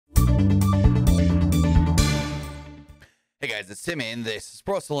Hey guys, it's Tim and this is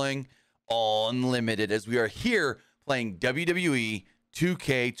Pro Wrestling Unlimited as we are here playing WWE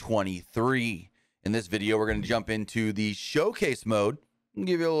 2K23. In this video, we're going to jump into the showcase mode and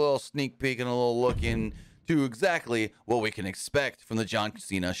give you a little sneak peek and a little look into exactly what we can expect from the John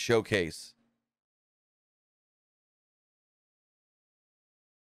Cena showcase.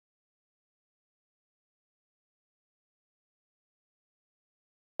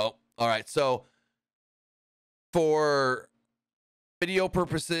 Oh, all right. So for video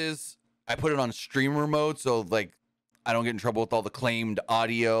purposes, I put it on streamer mode, so like I don't get in trouble with all the claimed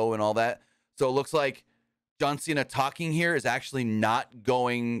audio and all that. So it looks like John Cena talking here is actually not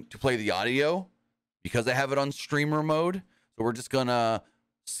going to play the audio because I have it on streamer mode. So we're just gonna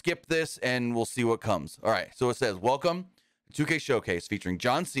skip this and we'll see what comes. All right, so it says, welcome to 2K Showcase featuring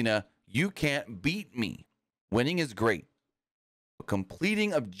John Cena. You can't beat me. Winning is great, but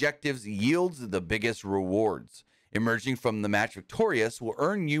completing objectives yields the biggest rewards. Emerging from the match victorious will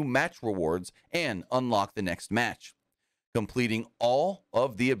earn you match rewards and unlock the next match. Completing all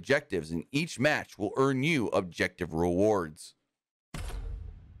of the objectives in each match will earn you objective rewards. All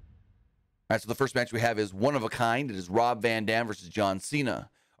right, so the first match we have is one of a kind. It is Rob Van Dam versus John Cena.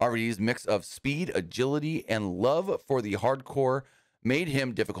 RVD's mix of speed, agility, and love for the hardcore made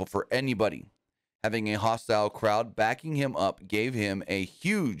him difficult for anybody. Having a hostile crowd backing him up gave him a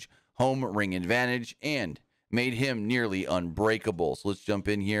huge home ring advantage and made him nearly unbreakable. So let's jump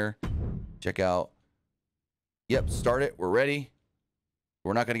in here. Check out. Yep, start it. We're ready.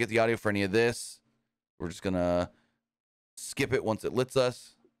 We're not going to get the audio for any of this. We're just going to skip it once it lets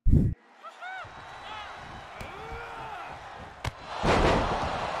us. All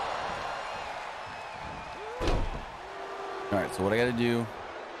right, so what I got to do,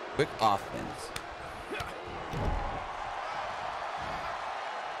 quick offense.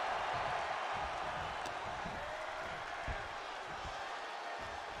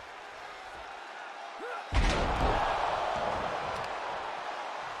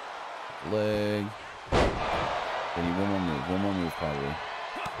 Leg. We need one more move probably.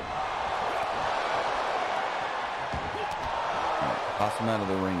 Right, toss him out of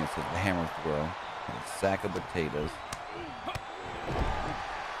the ring. It's a hammer throw. A sack of potatoes.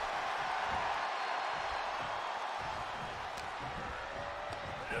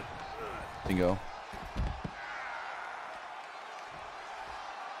 Bingo.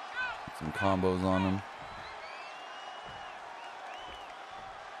 Get some combos on him.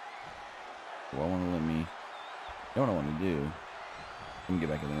 Well, I want to let me. You know what I want to do? Let me get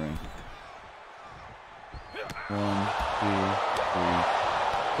back in the ring. 1, 2, 3,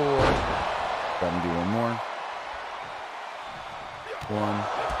 4. Grab and do one more. 1,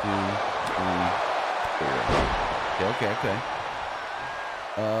 2, 3, 4. Okay.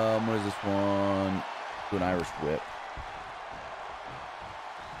 What is this one? Do an Irish whip.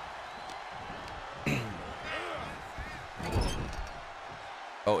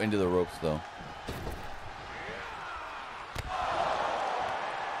 Oh, into the ropes though.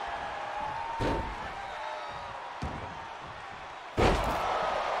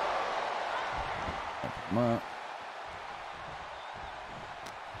 Come on.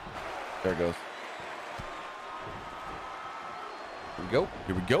 There it goes.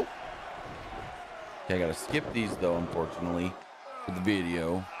 Here we go. Okay, I gotta skip these though, unfortunately, for the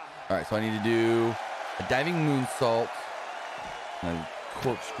video. All right, so I need to do a diving moonsault and a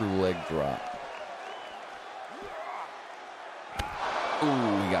corkscrew leg drop.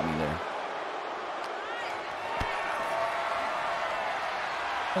 Ooh, he got me there.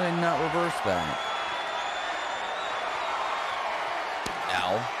 Why did I not reverse that?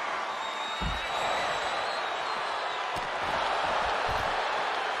 Ow.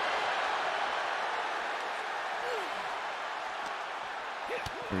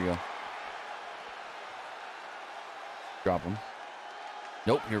 Here we go. Drop him.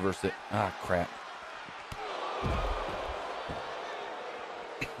 Nope, he reversed it. Ah, crap.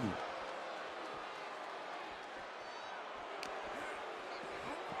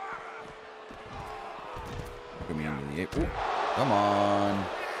 Put me into the 8. Ooh, come on.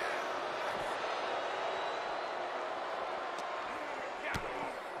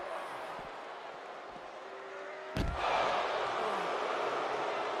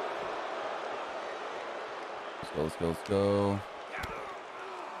 Let's go.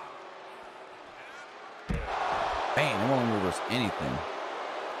 Bang, I won't reverse anything.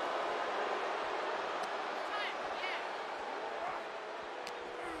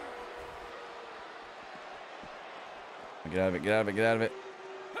 Get out of it.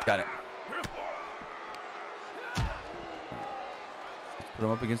 Got it. Put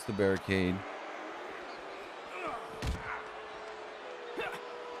him up against the barricade.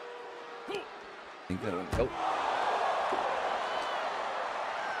 think that one. Oh.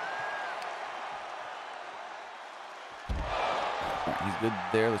 Right, he's good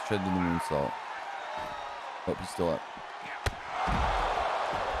there. Let's try to do the moonsault. Oh, he's still up.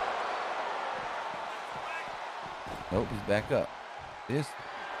 Nope, he's back up. This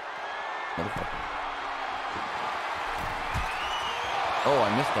motherfucker. Oh,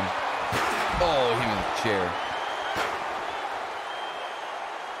 I missed him. Oh, he was the chair.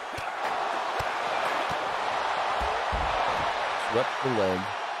 Swept the leg.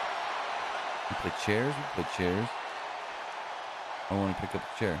 We play chairs. We play chairs. I want to pick up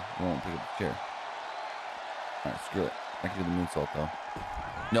the chair. I want to pick up the chair. All right, screw it. I can do the moonsault though.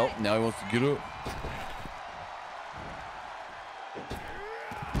 Nope. Now he wants to get up.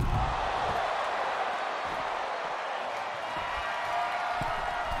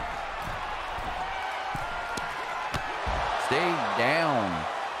 Stay down.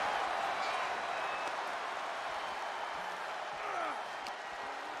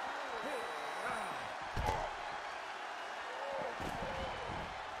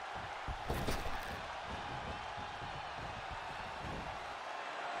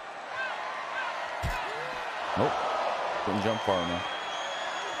 Nope. Couldn't jump far enough.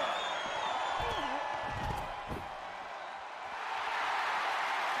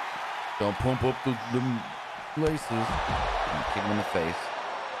 Don't pump up the laces. Kick him in the face.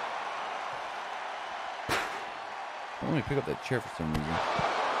 Let me pick up that chair for some reason.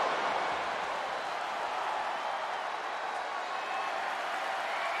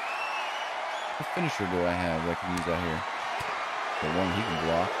 What finisher do I have that I can use out here? The one he can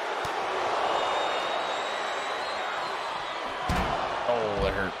block. Oh,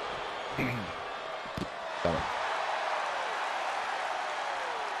 that hurt. Got it.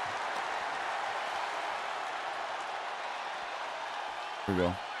 Here we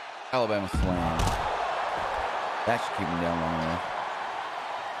go. Alabama slam. That should keep him down long enough.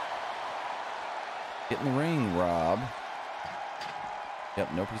 Get in the ring, Rob.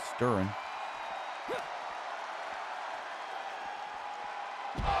 Yep, nobody's stirring.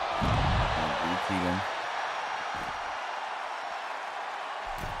 Repeat him.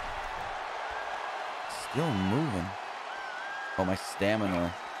 Still moving. Oh, my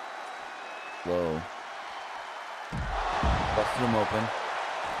stamina. Low. Busted him open.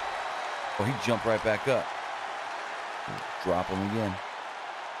 Oh, he jumped right back up. Drop him again.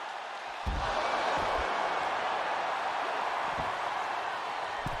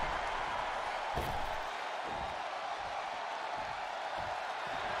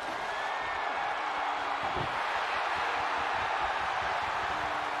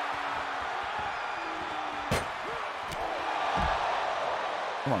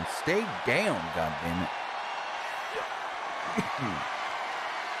 Come on, stay down, goddammit.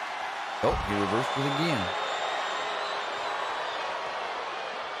 Oh, he reversed it again.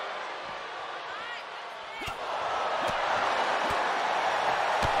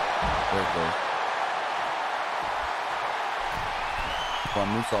 There it goes. Come on,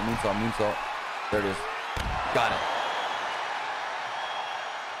 moonsault, moonsault, moonsault. There it is. Got it.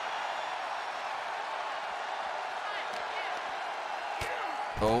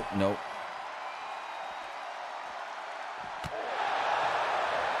 Oh, nope.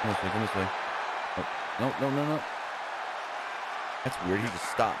 Come this way, come this way. Oh, no, no, no, no. That's weird, he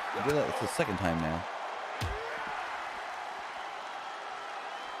just stopped. Look at that, it's the second time now.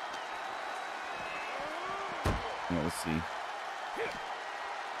 Yeah, let's see.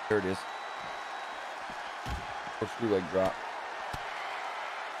 There it is. Screw leg drop.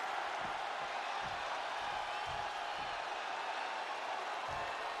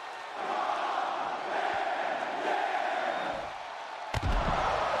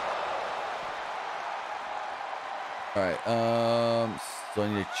 All right, so I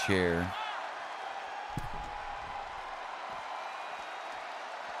need a chair.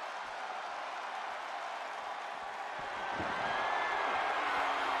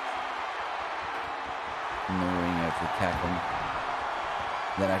 In the ring, I have to attack him.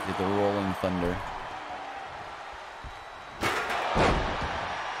 Then I have to get the rolling thunder.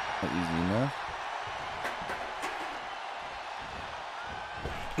 Not easy enough.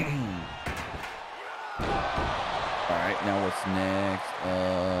 Alright, now what's next?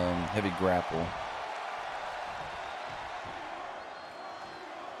 Heavy grapple.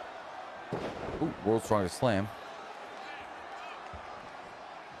 Ooh, world's strongest slam.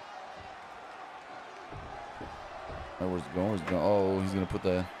 Oh, where's it going? Where's it going? Oh, he's gonna put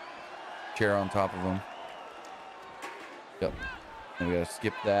the chair on top of him. Yep. And we gotta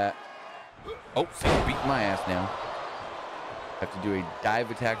skip that. Oh, so he's beating my ass now. Have to do a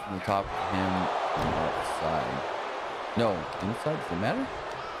dive attack from the top of him Outside. No, inside. Does it matter?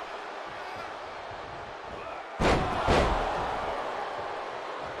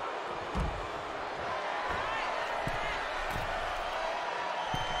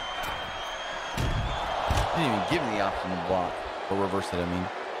 Didn't even give me the option to block or reverse it. I mean.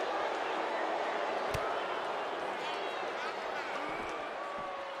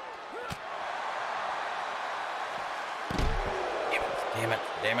 Damn it!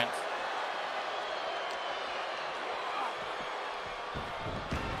 Damn it!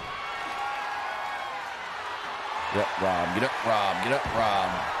 Get up, Rob. Get up, Rob. Get up, Rob.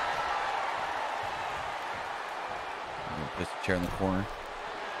 I'm gonna place a chair in the corner.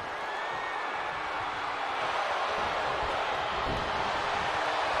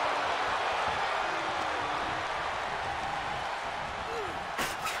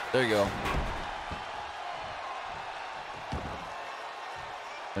 There you go.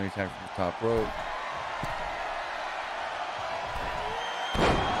 Then attack from the top rope.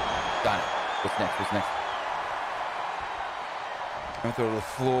 Got it. What's next? What's next? I'm gonna throw it to the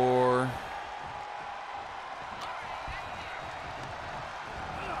floor.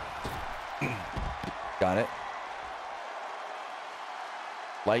 Got it.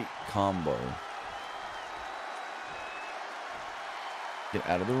 Light combo. Get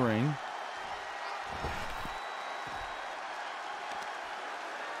out of the ring.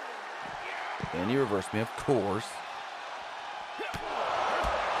 And he reversed me, of course.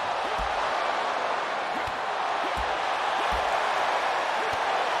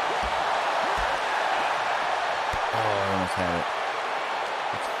 Oh, I almost had it.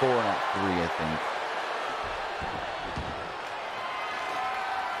 It's 4, not 3, I think.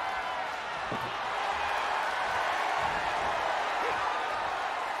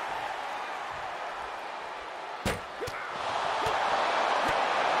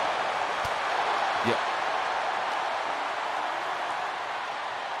 Yep.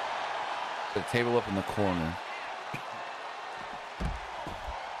 The table up in the corner.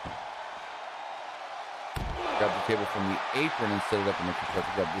 Grab the table from the apron and set it up in the corner.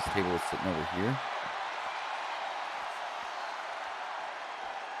 Grab this table that's sitting over here.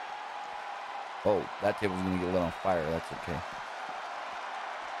 Oh, that table's gonna get lit on fire. That's okay.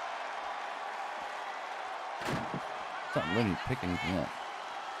 It's not letting me pick anything up.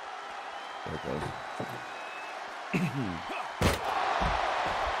 There it goes. We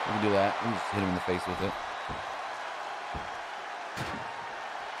can do that. We can just hit him in the face with it.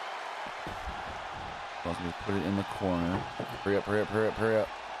 Wants me to put it in the corner. Hurry up, hurry up, hurry up, hurry up.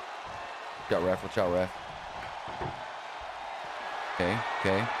 Watch out, ref. Watch out, ref. Okay,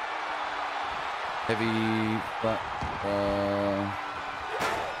 okay. Heavy front.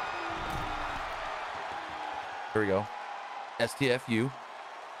 Here we go. STFU.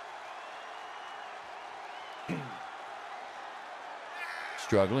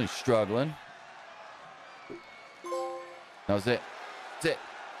 Struggling, struggling. That was it. That's it.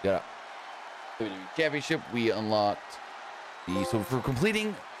 Got up. WWE Championship. We unlocked the. So for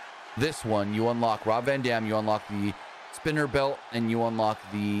completing this one, you unlock Rob Van Dam, you unlock the spinner belt, and you unlock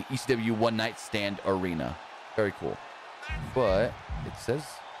the ECW One Night Stand Arena. Very cool. But it says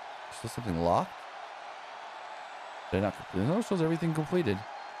there's still something locked. Did I not complete? No, it shows everything completed.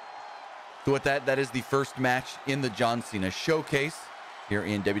 So with that, that is the first match in the John Cena Showcase here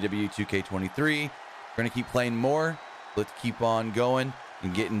in WWE 2K23. We're going to keep playing more. Let's keep on going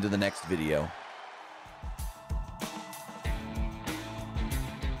and get into the next video.